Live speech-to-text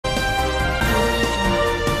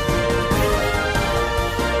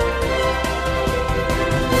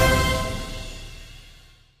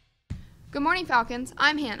morning, Falcons.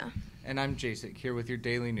 I'm Hannah. And I'm Jasek, here with your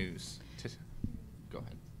daily news. Go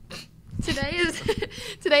ahead.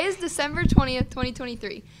 Today is December 20th,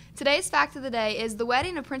 2023. Today's fact of the day is the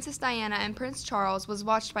wedding of Princess Diana and Prince Charles was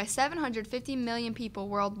watched by 750 million people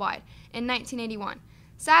worldwide in 1981.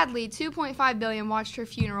 Sadly, 2.5 billion watched her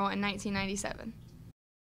funeral in 1997.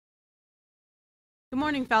 Good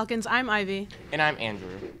morning, Falcons. I'm Ivy. And I'm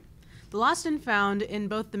Andrew. The lost and found in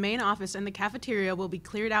both the main office and the cafeteria will be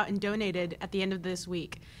cleared out and donated at the end of this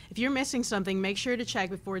week. If you're missing something, make sure to check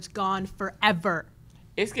before it's gone forever.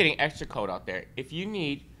 It's getting extra cold out there. If you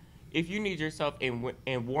need yourself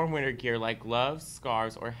in warm winter gear like gloves,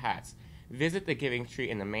 scarves, or hats, visit the giving tree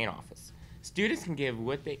in the main office. Students can get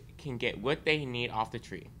what they need off the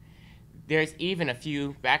tree. There's even a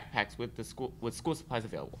few backpacks with school supplies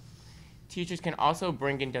available. Teachers can also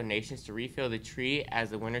bring in donations to refill the tree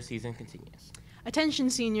as the winter season continues. Attention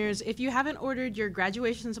seniors, if you haven't ordered your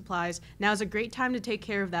graduation supplies, now is a great time to take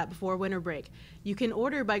care of that before winter break. You can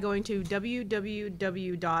order by going to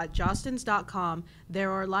www.jostens.com.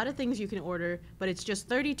 There are a lot of things you can order, but it's just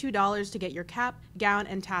 $32 to get your cap, gown,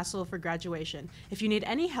 and tassel for graduation. If you need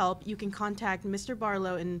any help, you can contact Mr.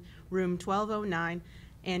 Barlow in room 1209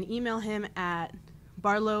 and email him at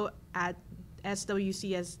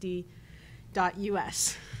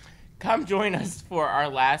barlow@swcsd.us. Come join us for our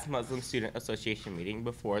last Muslim Student Association meeting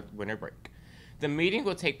before winter break. The meeting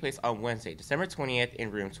will take place on Wednesday, December 20th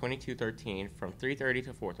in room 2213 from 3:30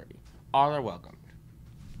 to 4:30. All are welcomed.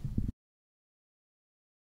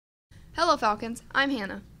 Hello, Falcons. I'm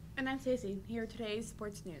Hannah. And I'm Stacey. Here are today's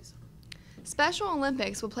sports news. Special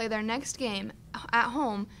Olympics will play their next game at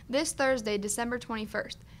home this Thursday, December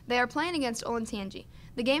 21st. They are playing against Olentangy.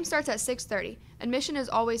 The game starts at 6:30. Admission is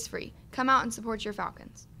always free. Come out and support your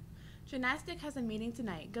Falcons. Gymnastics has a meeting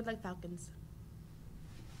tonight. Good luck, Falcons.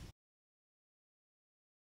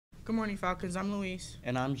 Good morning, Falcons. I'm Luis.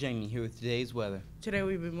 And I'm Jamie, here with today's weather. Today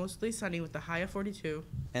will be mostly sunny with a high of 42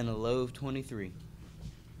 and a low of 23.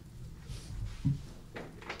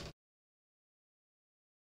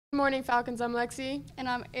 Good morning, Falcons. I'm Lexi. And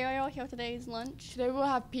I'm Ariel, here with today's lunch. Today we'll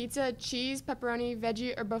have pizza, cheese, pepperoni,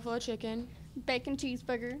 veggie, or buffalo chicken, bacon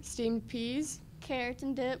cheeseburger, steamed peas, carrots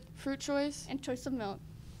and dip, fruit choice, and choice of milk.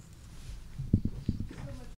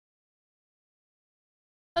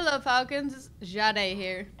 Hello, Falcons. It's Jade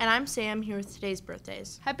here. And I'm Sam, here with today's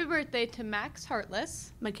birthdays. Happy birthday to Max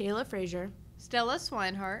Heartless, Michaela Frazier, Stella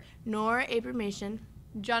Swinehart, Nora Abramation,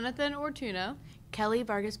 Jonathan Ortuno, Kelly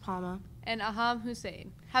Vargas Palma, and Aham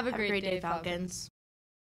Hussein. Have a great day, Falcons.